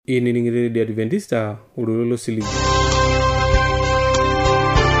ininingire di Adventista ulolo siligi.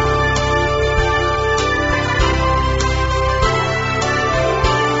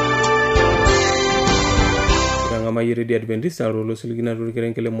 Kangama yiri di Adventista ulolo siligi na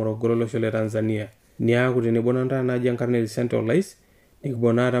turikerenkele Morogoro lo shole Tanzania. Nia kutini bonanda na jankarne Central Lice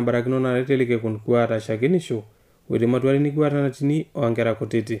nikubona tambarakino na reteleke kunkuata shakinisho wede matwali nikuata natini oangera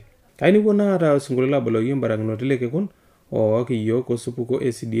kotete. Kaini bona ata singulila bolo yimbarakino teleke kun o wakiyo kosupuko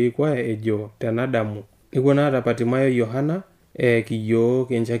ACDA kwa ejo tenadamu. Nikubona ata Patimayo Yohana kiyo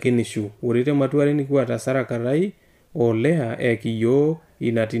kenchakinisho wede matwali nikuata sarakarai o lea kiyo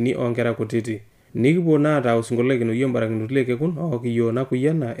inatini oangera kotete. Nikubona ata singulila kino yimbarakino teleke kun o kiyo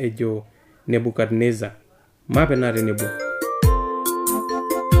nakuyana ejo Nebukadneza. Mape nare nebo.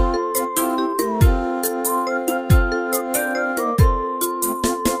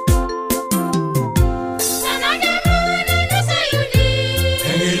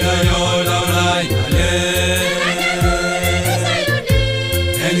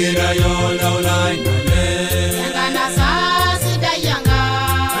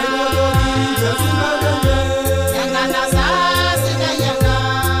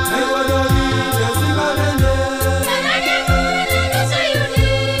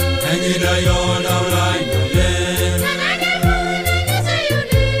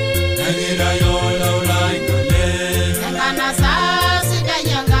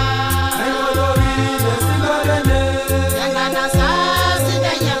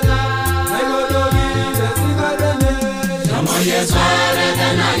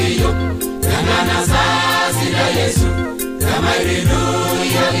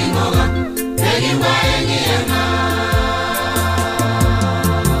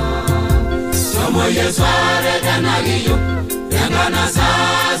 Yesu aretanagio yangana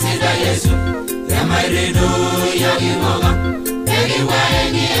sasida Yesu yamairedo yagimoga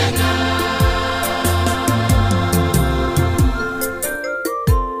egiwaengienga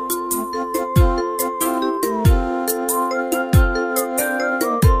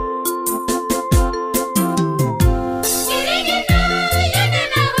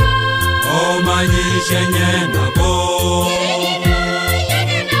o manyishenyenako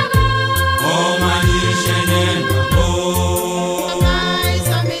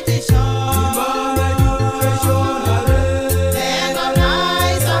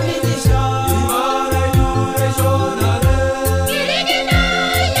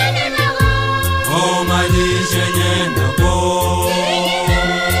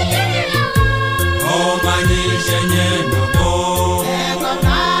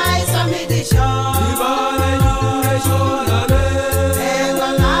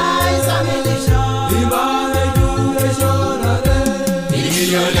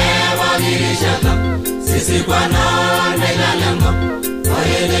Sikwana nelalengo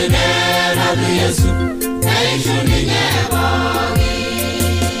oyelene na Yesu naishuni nyebogi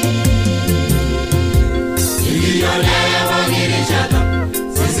iliyolewa girishata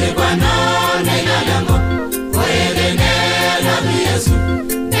sikwana nelalengo oyelene na Yesu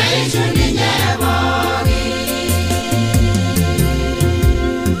naishuni nyebogi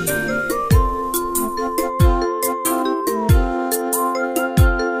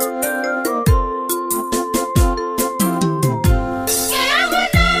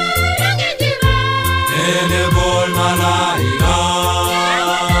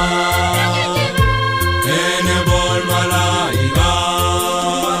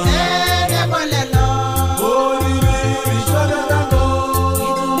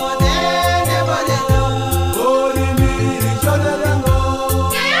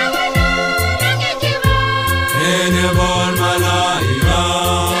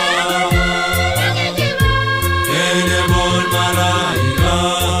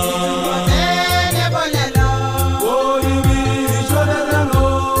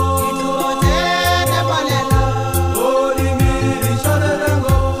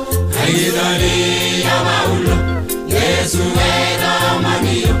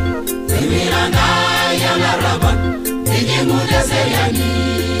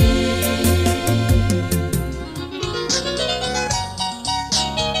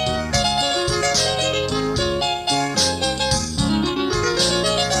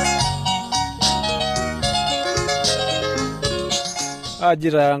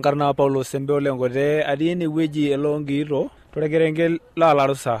Ajira nkarna Paulo sembe olengote adini weji elongiro toregerenge la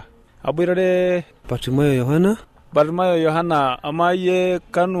larusa abirode Patimayo Yohana amaye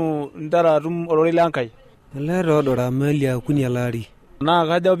kanu ndara rum olori lankai lero dora melia kunya lari na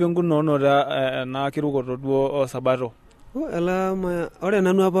kaja bingu nono da na kirugo duo o sabato ore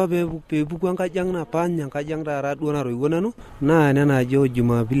nanu apa peepuku enkajang napanya enkajang taata duo natoiwuo nanu naa nena ajo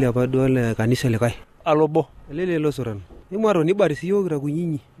Jumapili apa duo le kanisa likae alobo lele losoran nimwaro nibarisi yiok kira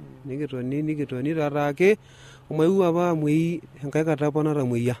kunyinyi nikitoni taata ake omaiu apa amuoi enkae kata apa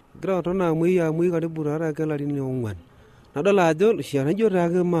natamuoyia gira atona amuoi karibu taata ake larin 4 nadol ajo naijo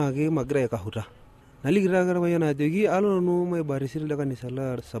taake maake magira aikahuta naliki taake orpayian ajoki alo nanu maibarisi le kanisa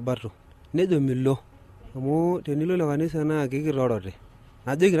la Sabato nejo milo amu tenilo le kanisa naa kikirorote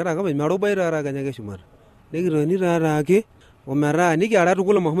najoki taata ake marubai taata kenya keshumata nikitoni taata ake ometaa nikiara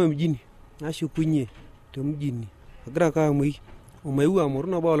tukul mahomo mjini nashukunye te mjini agira ake amuoi omaiu amoru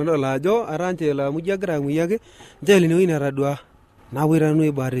nabo olondol ajo aranche la muji agira amuoi ake njeli ne wina radua napoito nanu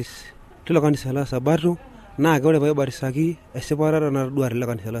aibaris tilo kanisa la Sabato naa ore paibarisaki esipata natadua tilo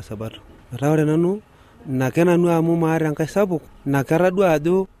kanisa la Sabato metaa ore nanu nake nanu amu maata enkae sapuk naketadua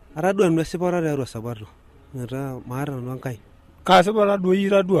ajo atadua nanu esipata tiatua Sabato metaa maata nanu enkae kaasipata duo iyie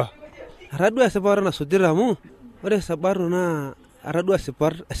itadua atadua esipata nasujita amu ore Sabato naa atadua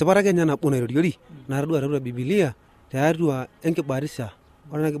esipata kenya nabo nairoriori natadua tiatua Biblia tiatua enkibarisa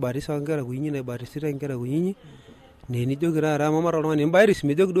ore ena kibarisa onkera kunyinyi naibarisita inkera kunyinyi nijoki taata amu mara oltung'ani imbaris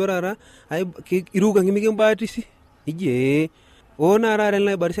mijoki duo taata iruko mikimbaatisi ijie naa taata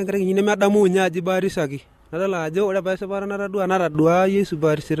naibarisa inkera kunyinyi nemedamu ninye ajo ibarisaki nadol ajo ore apa esipata natadua Yesu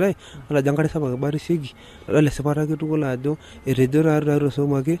ibarisitae ajo enkare sapuk ibarisieki nadol esipata ake tukul ajo etejo taata tiatua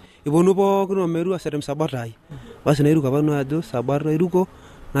somo ake eponu pookin omeru aserem Sabato ai basi nairuko apa nanu ajo Sabato airuko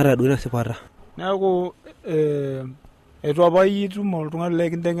natadua ina sipata neeku eitu apa itum oltung'ani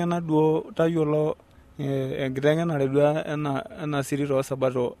lekinteng'ena duo tayiolo enkiteng'enare duo ena siri too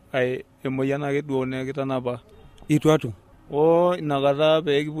Sabato emoyian ake duo nekitanapa itu atum inakata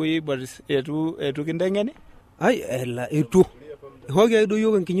peekipuoi aibaris etu kinteng'eni itu ehoki ake duo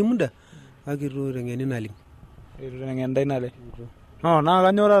yiok enkinyi muda kake itu teng'eni naleng itu teng'enitae naleng naa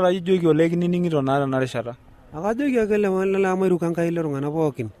kanyioo taata ijoki ole kinining'ito naa tena rishata akajoki ake lele amu airuko Enkai leltung'anak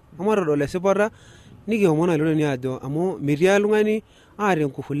pookin amu atodol esipata nikiomon alotoni ajo amu metii oltung'ani aata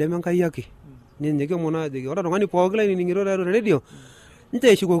enkufu leme Enkai ake ninye kiomon ajoki ore oltung'ani pookin lainining'ito tiatua redio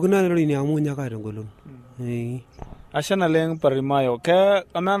ninche eshukokino alotoni amu ninye ake aata engolon ashe naleng Bartimayo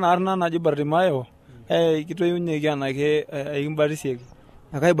amaa ena arna naji Bartimayo kitoiunyeki anake aikimbarisieki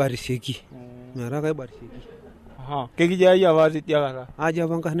akaibarisieki metaa kaibarisieki kekijiayie apa tidiakata ajo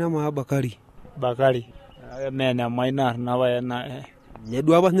apa enkarna emaa Bakari mee enemai ina arna apa nye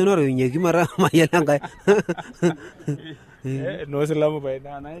duo apa sinye natoiunyeki metaa mayiolo enkae noosilamu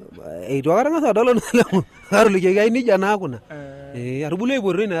paina eitu akata ng'as adol noosilamu atolikiaki ai nija naa kuna atubulua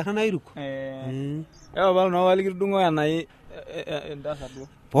aipototo ina arna nairuk apa nowali kitudung'o enai endasa duo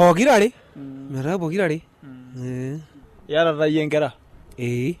pokirare metaa pokirare iyata tayie nkera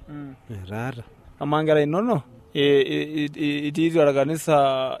etaata amaa nkera inono itiitua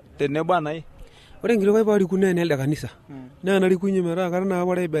kanisa tenebo anai ore enkiti paariku naa enelde kanisa naa enarikunye metaa kata naa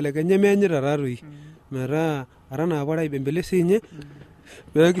pare aibelekenya meenyita taatoi metaa ara naa pare aibembele siinye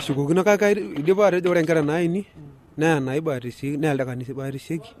pee kishukokino kake idipa atejo ore nkera naaini naa naibaatisieki neelde kanisa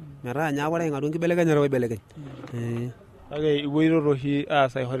ibaatisieki metaa nye pare aing'atu enkibelekenyata paibelekeny kake ipoitoto oshi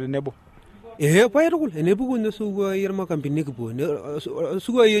aas aiho tenebo pae tukul enepuku nye osupuko ai ormakambi nikipuo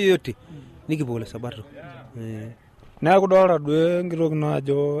osupuko ai yoyote nikipuo le Sabato neeku dolta duo enkitok ino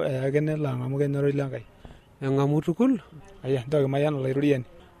ajo ake nelo ang'amu kenyoroi lenkai eng'amu tukul aya ntoki mayiana olairoriani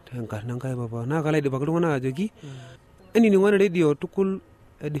tenkarna Enkai papa naa kalo aidipaki iltung'anak ajoki enining'o ena redio tukul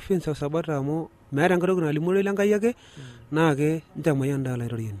defense of Sabato amu meeta enkai toki nalimu ororei lenkai ake naake nchamai endaa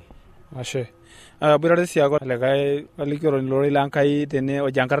olairoriani ashe aboitare siake likae olikioroni lororei lenkai tene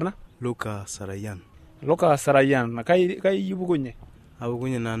oji enkarna Lucas Sarayan kai ipukunye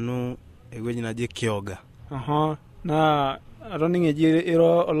apukunye nanu ewueji naji Kioga naa atoning'o eji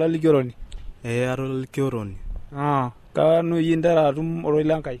iro olalikioroni ara olalikioroni kanu iyie intera atum ororei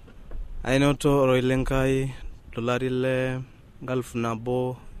lenkai ainoto ororei lenkai tolari le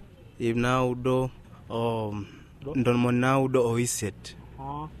 1998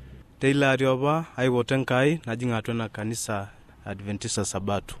 teilo ari apa aipoto Enkai najing' atua ena kanisa Adventista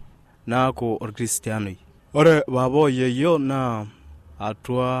Sabato naaku orkristianoi ore papa oyeyio naa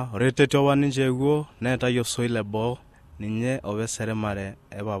atua oreteti apa ninche epuo neetai osoit leboo ninye opa eseremare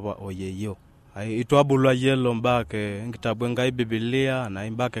epapa oyeyio itu abulu ayiolo mbake enkitabu Enkai Biblia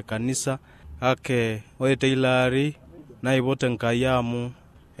na mbake kanisa kake ore teilo ari naipoto Enkai amu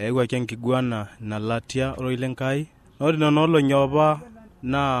eewuaki enkiguana nalatia ororei lenkai ore nena olong'i apa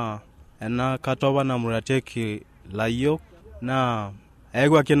naa ena kata apa namuratieki layiok naa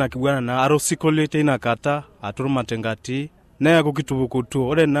eewuaki ena kiguana na arosikoli teina kata aturmatengati neeku kitupukutuo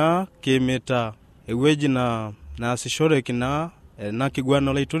ore naa kiimita ewueji naasishoreki naa ena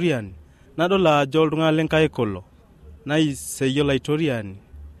kiguana olaitoriani nadol ajo iltung'anak lenkai kulo naiseyie olaitoriani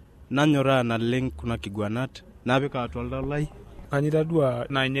nanyoraa naleng kuna kiguanat napik atua oltau lai. Kanyita dua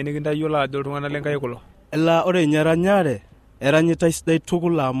na nye nikintayiolo ajo iltung'anak lenkai kulo. Ela ore nyeranyare eranyita sidai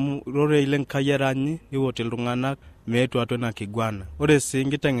tukul amu rore lenkai eranyi niwot iltung'anak meetu atua ena kiguana. Ore sii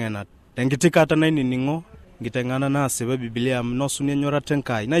nkiteng'enat tenkiti kata naininingo nkiteng'ana naasipa Biblia amu nosuni enyorata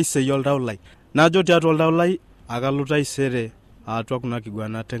Enkai naiseyie oltau lai. Najo tiatua oltau lai akalu taisere atua kuna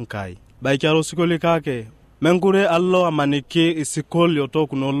kiguanat Enkai. Baiki alo sikoli kake menkure alo amaniki isikolio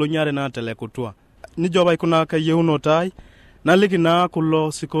tokuno olonyare naatelekutua. Nijo baikuna kayieunoto ai naliki naa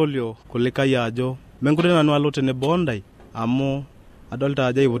kulo sikolio kulikai ajo menkure nanu alo tenebondai amu adolta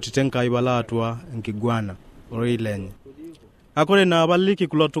ajo iwotite Enkai bala atua enkiguana oroi lenye. Akore na baliki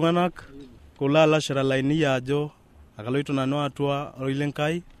kulo tung'anak kula alashara laini ajo akaloito nanu atua oroi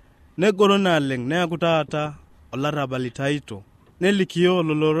lenkai negoro naleng neaku taata olarabali taito nelikio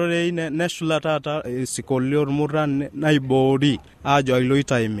lolororei neshula taata sikolio murran naibori ajo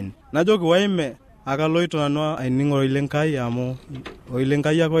ailoita imin. Najoki waime akaloito nanu ainingo oroi lenkai amu oroi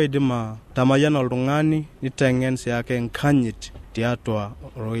lenkai ako idima tamayana oltung'ani niteng'en siake enkanyit tiatua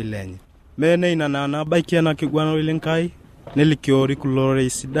oroi lenye. Mene ina nana baiki ena kiguana oroi lenkai nelikiori kulorei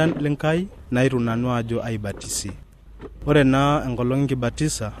sidan lenkai nairu nanu ajo aibatisi. Ore naa enkolong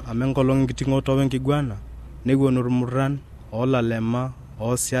kibatisa ame enkolong kiting'oto enkiguana neguon urmurran olalema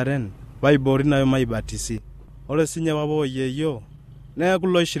osiaren baibori nayo maibatisi. Ore sinye babo yeyo neeku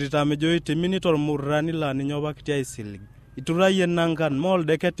loishirita mejo itimini tormurrani la ninyo bakitia isilig. Ituraye nangan mol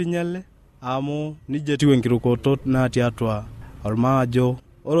deketinyele amu nijetiu enkirukoto na tiatua ormaajo.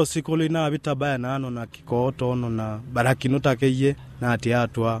 Oro sikoli na bitabaya na ano na kikoto ono na barakinuta keye na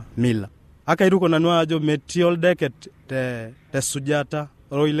tiatua mila. Aka iruko nanu ajo metiol deket te sujata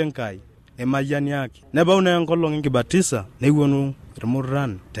oroi lenkai emayani yake. Neba una enkolong nkibatisa neguonu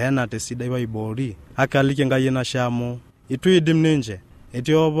irmurran tena tesidai baibori. Aka alike Enkai na shamo itu idim ninje.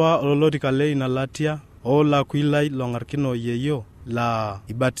 Etioba ololoti kale inalatia ola kuilai longarkino yeyo la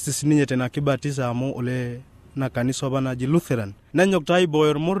ibatisi sininye tena kibatisa amu ole na kanisa bana ji Lutheran. Nanyoktai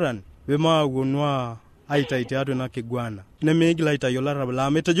boyor murran bema gunwa aitaite atu na kiguana. Nemegila itayola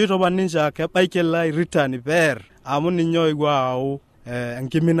rabla metajoito baninja ke baikela return per amu ninyo igwao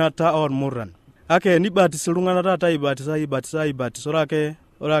enkiminata or murran. Ake ni batisi lungana tata ibatisa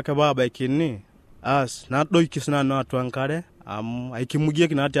orake baba ikini as na doikisna no atu ankare amu aikimugie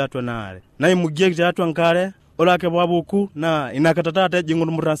kinati atu naare. Na imugie kinati ankare orake babuku na inakatata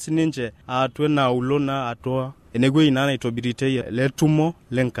jingun murran sininje atu na ulona atoa enegwe inana itobirite letumo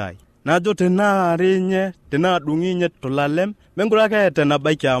lenkai. Najo tena arinye tena dunginye tolalem mengurake tena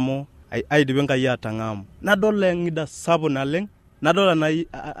baiki amu aidibe Enkai atangamu. Nadole ngida sabo naleng nadola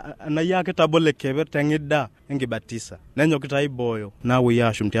na yake tabole keber tengida engibatisa. Nenyo kitai boyo na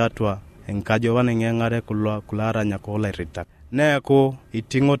wiyashum tiatua enkajo wanengengare kulara nyakola irita. Neko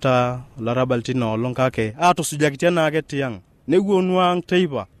itingota larabaltino lonkake ato sujakitia na ake tiang. Neguonuang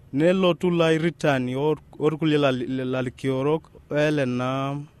teiba nelo tula iritani or kulela lalikiorok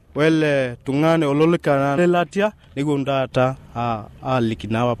wele tungane ololika lelatia negundata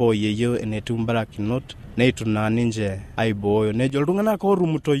likinawa po yeyo enetumbara kinot neituna ninje aiboyo nejo tungana ko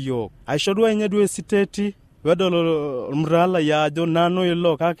rumuto yo aishodwa nyedwe siteti wedolo mrala yajo nano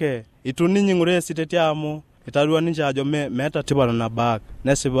yelo kake ituninyi ngure siteti amo itadwa ninja ajo meta tibana na bak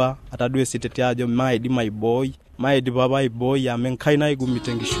nesiba atadwe siteti ajo maidi my boy maidi baba boy ya menkaina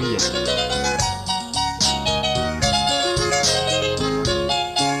igumitengishuye.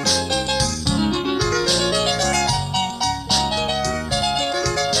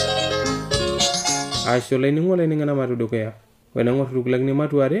 Asho lainingo lainingana matu dokoya. Wenangor tukulagni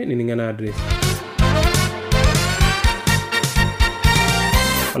matuare niningana address.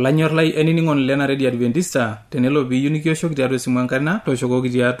 Olanyor lai eniningon lena ready Adventista tenelo bi unikio shok tiatua simankarna toshokoki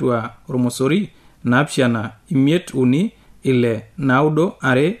tiatua ormosori napshana imiet uni ile naudo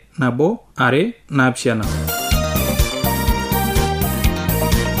are nabo are napshana.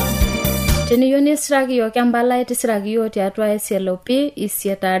 Teniyo nisiraki yo kambala itisiraki yo tiatua SLOP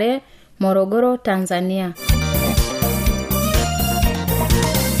isietare Morogoro, Tanzania.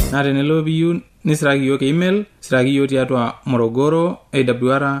 Na tenelo biyu nisiraki yo ke email siraki yo tiatua Morogoro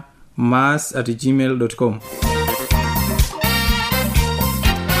awr@gmail.com.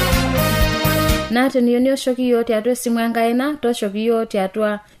 Na teniyo nioshoki yo tiatua simu enkaina toshoki yo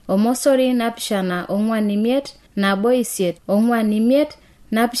tiatua omosori napishana ong'uan imiet nabo isiet ong'uan imiet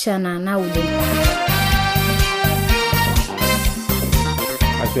napishana naudo.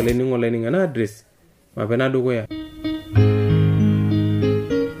 Asho lainingo lainingana address mapena dukoya.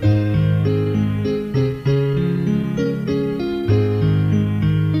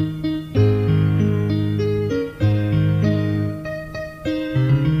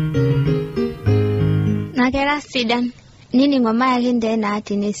 Nakera sidan. Nini ngoma yake ndena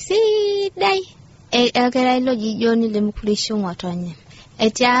ati ni sidai. Akera ilo jijoni limkulishu ngotonye.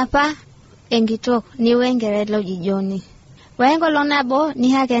 Eti hapa engitok ni wengere ilo jijoni. Wengo lonabo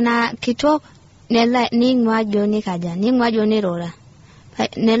ni hake na kitok nela ni ngwa joni kaja. Ni ngwa joni rora.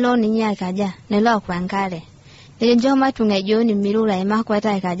 Nelo ni nya kaja. Nelo kwangare. Njo matunga joni mirura ema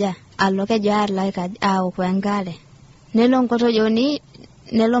kweta kaja. Aloke jala kaja au kwangare. Nelo ngoto joni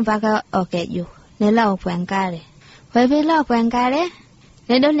nelo mpaka okejo. Nela kwangare. Wabila kwangare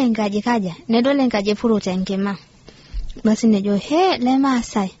nedole ngaji kaja. Nedole ngaji furute nkema. Basi nejo he le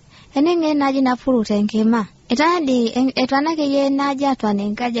Masai. Enenge naji na furute nkema. Etwanake ye naji atwane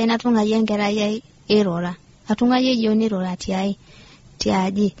ngaja inatunga yengera ye irora. Atunga ye joni rora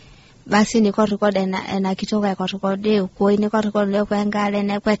tiaji. Basi niko rekode na kitoka kwa rekode uko niko rekode leo kwangare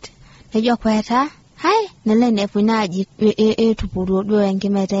ne kwet. Nejo kweta. Hai nele nefunaji tupuru do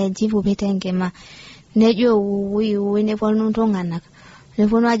engimete jibu bete ngema. Nejo uwi ne ponu ntongana. Ne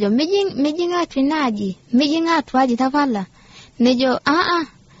ponu ajo mijinga twinaji, mijinga twaji tafala. Nejo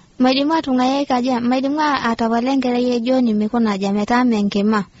maidimwa tungaye kaja, maidimwa atawalengere ye joni mikona jameta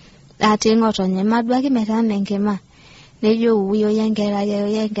mengema. Ati ngotonye madwa ki meta mengema. Nejo uwi yengera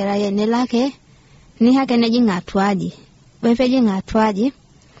ye nelake ni hake nejinga twaji. Wepe jinga twaji.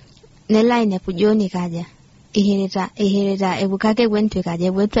 Nela ine pujoni kaja. Ihirita ebukake wentwe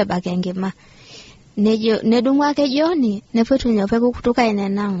kaja wetwe bakengema. Nedumwa ke joni nefutu nyope kutuka ene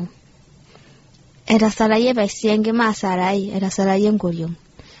nangu. Era saraye basienge ma sarai era saraye ngolyo.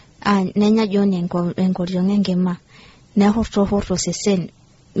 Nenya joni ngolyo ngema. Ne hoto sesen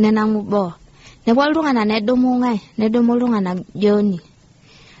nenangu bo. Ne bolunga na nedumulunga na joni.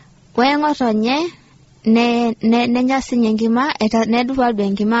 Wengoto nye nenya sinyengima eta neduwa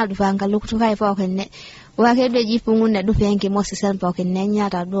bengima duvanga lukutuka ifo kene. Wakedwe jipungu na dupe yengi mosi sana wake nenya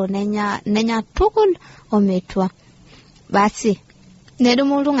tado nenya tukul ometwa. Basi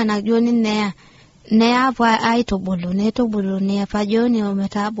nedumulunga na joni nea hapa aitobolo nea pa joni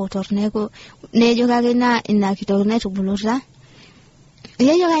ometabo torneko nejo kage na ina kito netubuluta.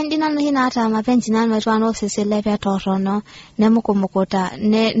 Yeyo kaindina no hina ata mapenzi nanu wetwa no sesele pe torono nemukomokota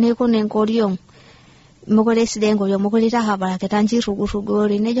neko nenkoriong. Mokole sidengo yo mokolita habara ketanji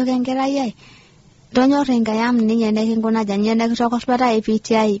rugurugori nejo kengera ye. Donyo renga yam ninye neke ngona janye neke tokospata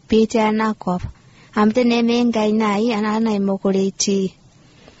PTI na kop. Amte neme ngai nai anana imokoleti.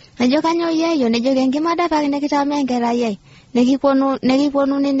 Nejo kanyo ye yo nejo kengi madapa neke tamengera ye.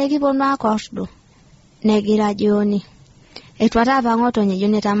 Nekiponu akosdo. Negira joni. Etwata bangoto nye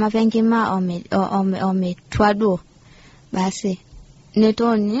joni tamapengi ma ome twado. Basi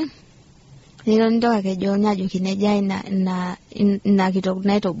netoni nilo ndoka ke joni ajo kinejai na kitoku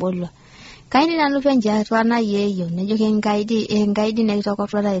naito bolwa. Kaini nanupe njatwana yeyo nejo kengaidi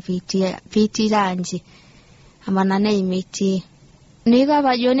nekitokotwala piti ranji amanane imiti nika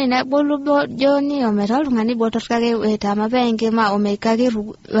ba joni na bolu joni ometalu ngani botoskage etama penge ma omekage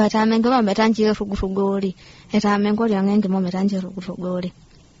watamenge ma metanji rugurugori etamengo lyangenge ma metanji rugurugori.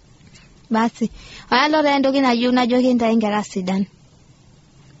 Basi alo rendo kina yuna joki ndaingera sidan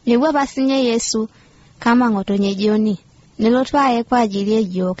niwe basinye Yesu kama ngotonye joni nilotwaye kwa ajili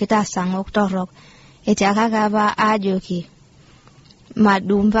ejo kitasango kutorok eti akakaba ajoki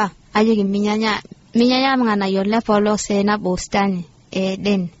madumba ajoki minyanya mngana yole polo sena bostani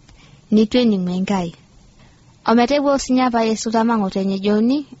den nitwe ni mwengai ometebo sinyapa Yesu tamangotenye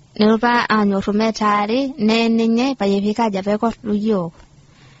joni nilotwa anyorumetari nenenye bayepika japeko luyo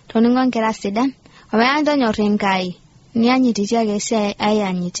toningongera sidan omeanto nyorengai nianyititia gese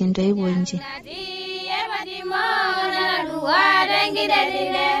ayanyiti ndo ibonje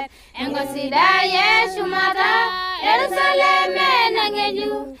Engosida Yesu mata Jerusalem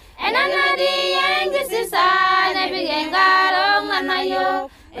nangeju enanadi yengisisa nebigengaro nganayo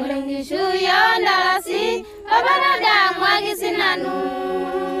elengishu yondarasi babarada mwagisinanu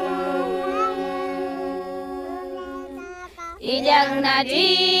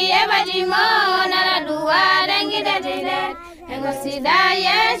Ijagnadi ebadimo naraduwa dengidetile Engosida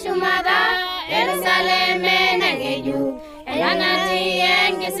Yesu mata Jerusalem nangeju enanadi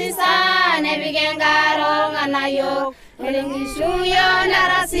yengisisa nebigengaro nganayo elengishu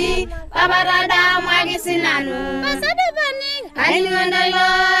yondarasi babarada mwagisinanu Ainingandalo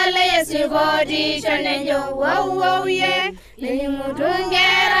le Yesu body shonenjo wow ye ni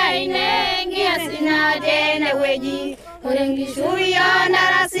mutungera inengi asina dene weji orengishu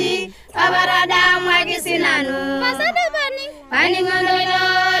yondarasi babarada mwagisinanu Ainingandalo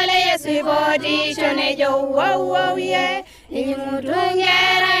le Yesu body shonenjo wow ye ni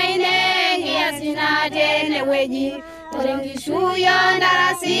mutungera inengi asina dene weji orengishu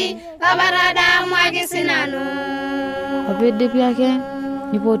yondarasi babarada mwagisinanu sii sinanu. Opeidipi ake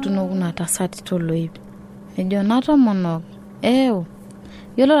nipotuno kuna tasati toloip. Nejo natomonok,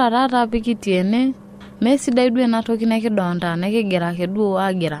 yiolo taata pikitii ene, meesidai duo ena toki nekidonta nekigira ake duo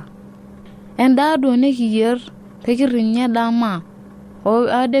agira. Endaa duo nekiyier pekirinye dama,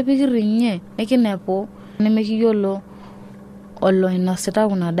 ade pikirinye nekinepu nemekiyiolo oloinosita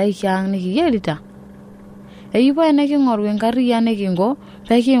kuna daiki ang nikiyierita. Eyieu neking'oru enkarriyiano nekingo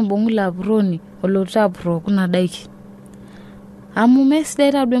pekimbung' ilapurroni olotu apurroo kuna daiki. Amu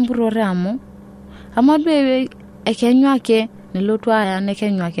meesidai taa duo empurrore amu duo ekenyu ake nelotu aya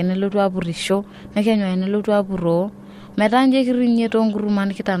nekenyu ake nelotu apurrisho nekenyu ake nelotu apurroo metaa nje kirinye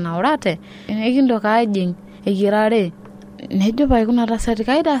toonkurman kitanaurate nekintoki ajing' eyiarare. Nejo pae kuna tasati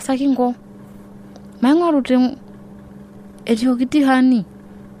kaitaasaki inko maing'oru etii okiti hani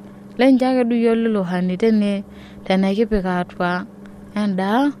lenje ake duo yiolo ilo hani tenekipik atua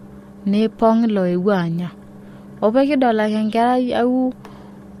endaa nipong' ilo eewuo anya. Opekidol ake enkerai au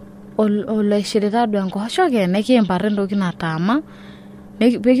oloishirita duo enkoshoke nekimparr entoki nataama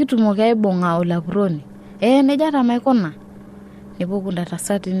pekitumoki aibung'a olapurroni. Nejo atamaikuna nepuo kuna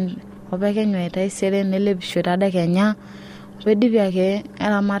tasati opekenyu taisere nelepisho tadekenya opeidipi ake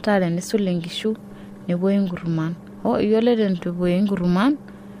eramatare nisul inkishu nepuoi inkurman. Yiolo eton epuoi inkurman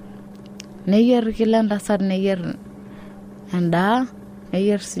neyierr kila entasat neyierr endaa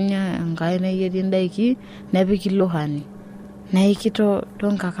neyierr sinye enkae neyieri indaiki nepiki ilo hani neiki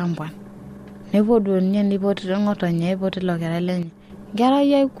tonkakambwan. Nepuo duo ninye nipoti ng'otonye nipoti ilo kerai lenye.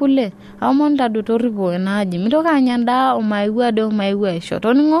 Nkerai ai kule aomon tadou torripo enaaji mitoki anya endaa omaewuo ade omaewuo aisho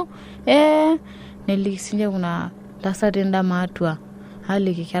toning'o. Neliki sinye kuna tasati endama atua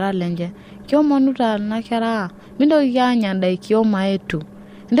aliki kera lenje kiomonuta ena kera mintoki anya ndaiki omaetu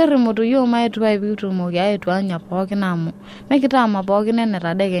nterremoto yiok maetu pae pikitumoki aetu anya pookin amu mekitaama pookin ene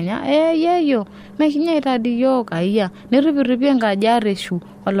tadekenya. Yeyio mekinyaita dii yiok ayia nirripirripi enkaji arreshu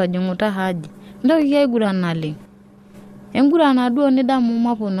olojing'uta haji mintoki aiguran naleng'. Engurana duo nidamu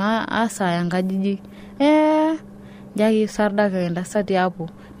maponu asaya nkajijik. Njo ake isardaka entasati apuo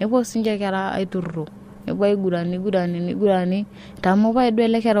nepuo sinche kera aiturruro nepuo aigurani itamoo pae duo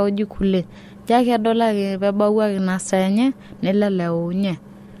ele kera oji kule njo ake edol ake pebau ake ina saa enye neleleunye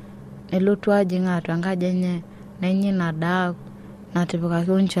nelotu ajing' atua enkaji enye nenya ina daa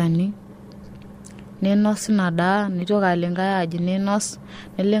natipikaki olchani ninos ina daa nitoki alo enkae aji ninos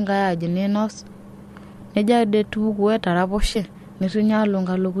nelo enkae aji ninos. Nejo ade tupukuo etaraposhe nitu nyalo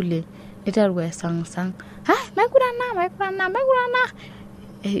nkalo kulie niteru aisang'. Maigurana.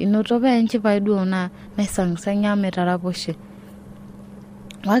 Inoto pae enchipai duo naisang' amu etaraposhe.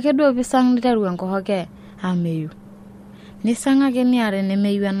 Wake duo pisang' niteru enkohoke ameyu. Nisang' ake niare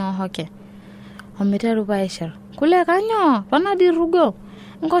nemeyu enoohoke. Omiteru pae aishir. Kule kanyo panadi irrugo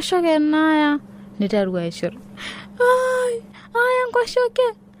enkoshoke naya niteru aishir.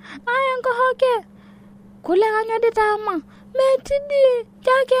 Enkoshoke. Enkohoke. Kule kanyo ditama metidi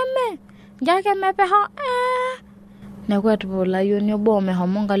jake mepeho. Nekwet polayoni obo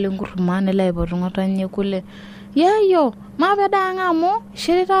mehomo nkalo enkurma nelo aipotu ng'otonye kule. Yeyio mapeda ng'amu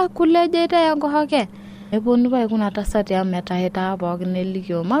shirita kule jeita enkohoke. Neponu pae kuna tasati amu metahita pookin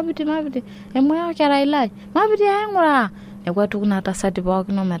nelikio mapiti emoya kerai lai mapiti aing'ura. Nekwetu kuna tasati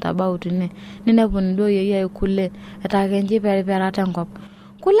pookin ometabau tine nineponu duo yeyio kule etaa kenji peripera tenkop.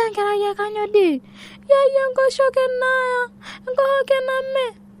 Kule enkerai ai kanyo di yeyio enkoshoke naya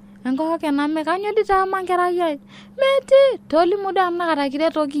enkohoke name kanyo di taama enkerai ai meti tolimu damu nakata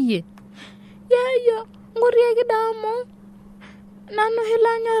kiretoki yie. Yeyio ng'urieki damu nanu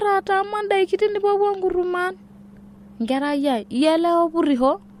hilanyorra ataama ndaiki tinipuopuo nkurman. Nkerai ai iyele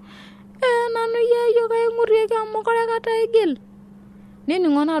opurriho. Nanu yeyio kaing'urieki amu kore kata igil.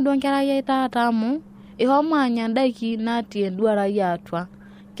 Nining'o naa duo nkerai ai taata amu ihomo anya ndaiki natii enduarai atua.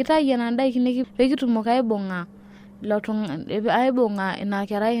 Kitayu ena ndaiki pekitumoki aibung'a ina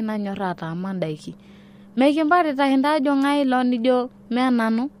kerai nanyorra ataama ndaiki. Mekimparita hinda ajo ng'ai ilo nijo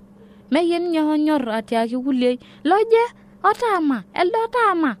menanu. Meyie ninye onyorr atiaki kuliei loje otaama elde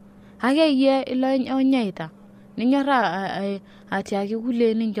otaama ake yie ilo onyeita ninyorra atiaki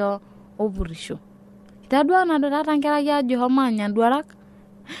kuliei nincho opurrisho. Itadua nado tata nkerai ajo homo anya nduarak.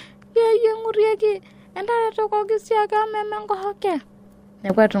 Yeyio ng'urieki entaretokoki siake ameme nkohoke.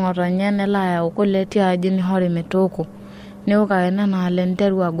 Nekwetu ng'otonye nelo ayau kule tiaji nihori metooko. Neok ake nena ale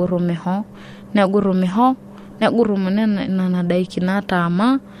niteru agurrumiho negurrumu nena daiki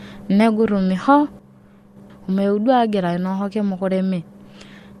nataama negurrumiho omeu duo agira inoohoke mokure me.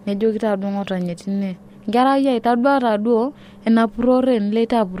 Nejoki taduo ng'otonye tine nkerai ai tadua taduo ina purrore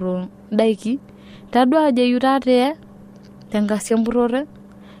nileito apurroo ndaiki tadua ajo eyu taate tenkasi empurrore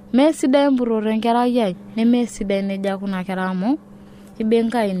meesidai empurrore enkerai ai nemeesidai nejia kuna kera amu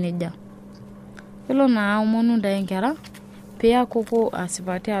ibenkai nejia. Yiolo naa omonu ntae inkera piakuku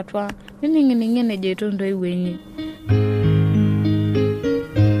asipati atua nining'ining'i enejoito intoiwuo enye.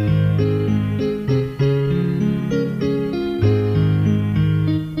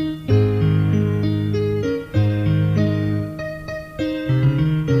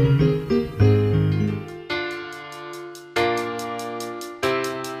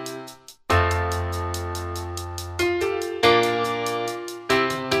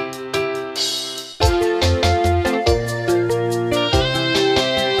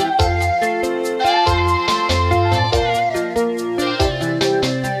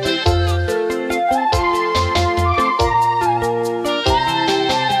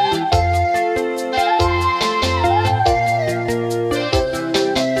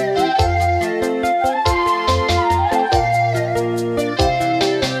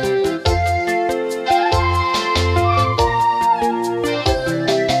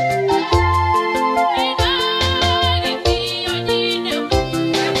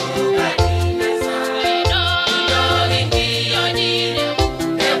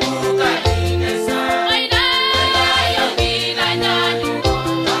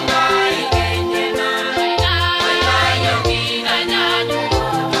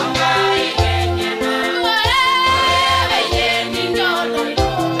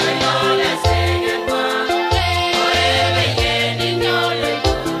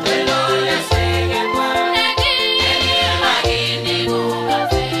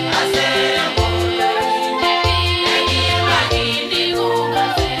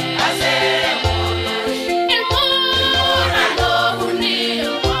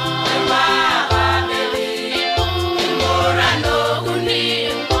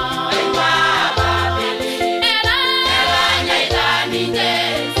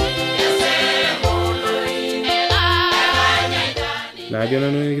 Najo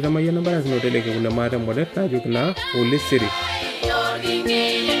nanu nikitamayiana barakinoto ele kekun emaate modet najoki naa ole siri.